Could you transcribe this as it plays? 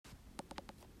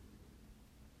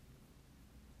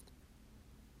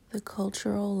The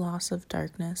cultural loss of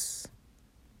darkness.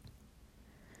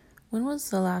 When was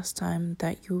the last time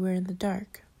that you were in the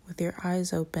dark with your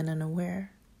eyes open and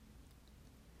aware?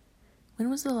 When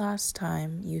was the last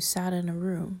time you sat in a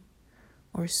room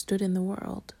or stood in the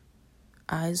world,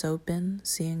 eyes open,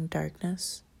 seeing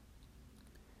darkness?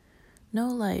 No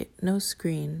light, no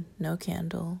screen, no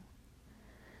candle,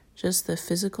 just the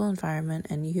physical environment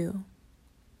and you.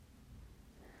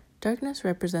 Darkness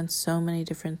represents so many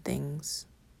different things.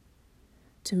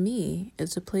 To me,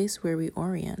 it's a place where we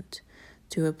orient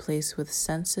to a place with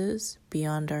senses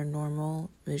beyond our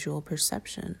normal visual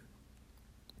perception.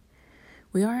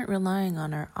 We aren't relying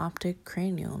on our optic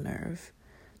cranial nerve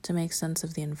to make sense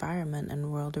of the environment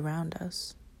and world around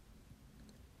us.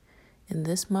 In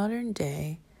this modern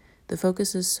day, the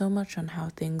focus is so much on how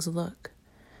things look,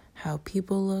 how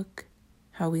people look,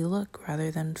 how we look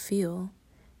rather than feel,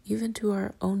 even to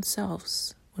our own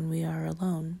selves when we are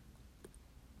alone.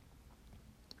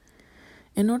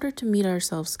 In order to meet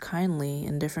ourselves kindly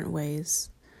in different ways,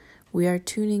 we are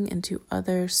tuning into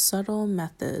other subtle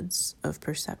methods of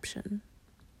perception.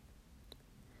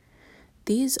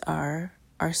 These are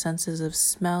our senses of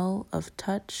smell, of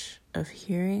touch, of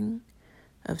hearing,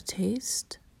 of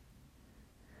taste.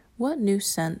 What new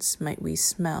scents might we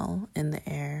smell in the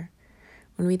air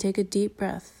when we take a deep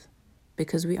breath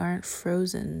because we aren't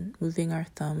frozen moving our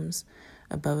thumbs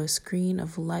above a screen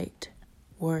of light,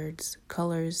 words,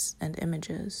 colors, and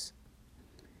images?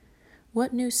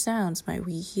 What new sounds might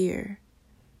we hear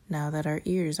now that our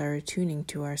ears are attuning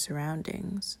to our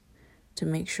surroundings to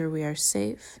make sure we are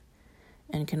safe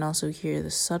and can also hear the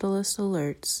subtlest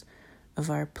alerts of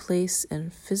our place in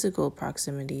physical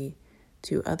proximity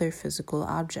to other physical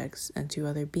objects and to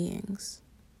other beings?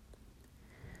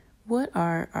 What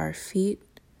are our feet,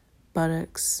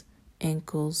 buttocks,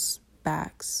 ankles,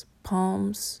 backs,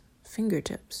 palms,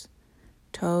 fingertips,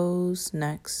 toes,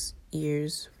 necks,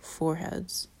 ears,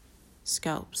 foreheads,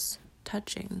 scalps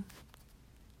touching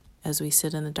as we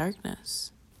sit in the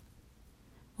darkness?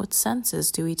 What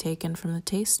senses do we take in from the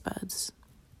taste buds?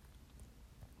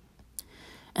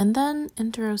 And then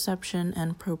interoception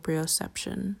and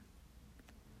proprioception.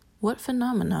 What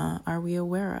phenomena are we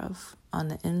aware of on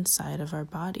the inside of our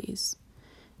bodies,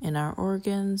 in our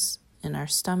organs, in our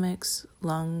stomachs,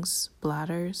 lungs,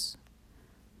 bladders?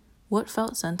 What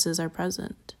felt senses are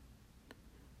present?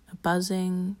 A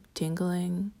buzzing,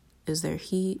 tingling? Is there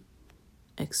heat,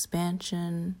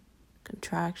 expansion,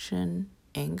 contraction,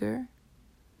 anger?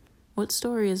 What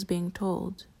story is being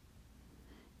told?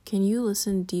 Can you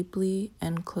listen deeply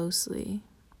and closely?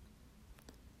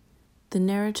 The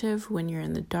narrative when you're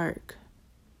in the dark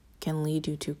can lead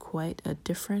you to quite a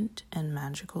different and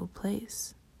magical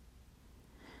place.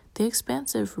 The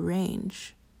expansive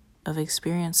range of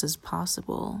experiences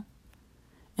possible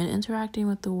in interacting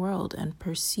with the world and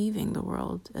perceiving the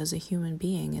world as a human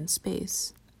being in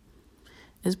space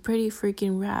is pretty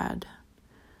freaking rad.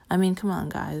 I mean, come on,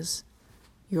 guys.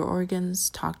 Your organs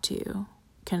talk to you.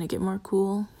 Can it get more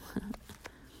cool?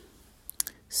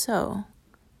 So,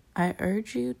 I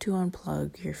urge you to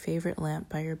unplug your favorite lamp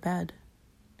by your bed.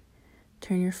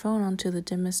 Turn your phone onto the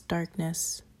dimmest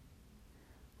darkness.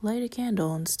 Light a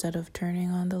candle instead of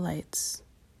turning on the lights.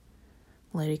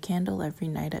 Light a candle every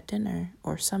night at dinner,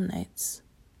 or some nights.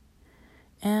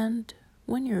 And,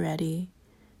 when you're ready,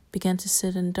 begin to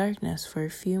sit in darkness for a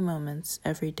few moments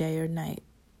every day or night,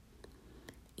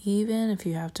 even if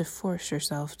you have to force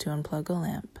yourself to unplug a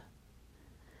lamp.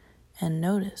 And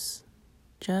notice,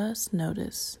 just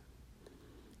notice,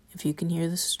 if you can hear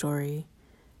the story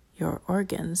your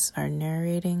organs are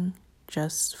narrating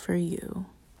just for you.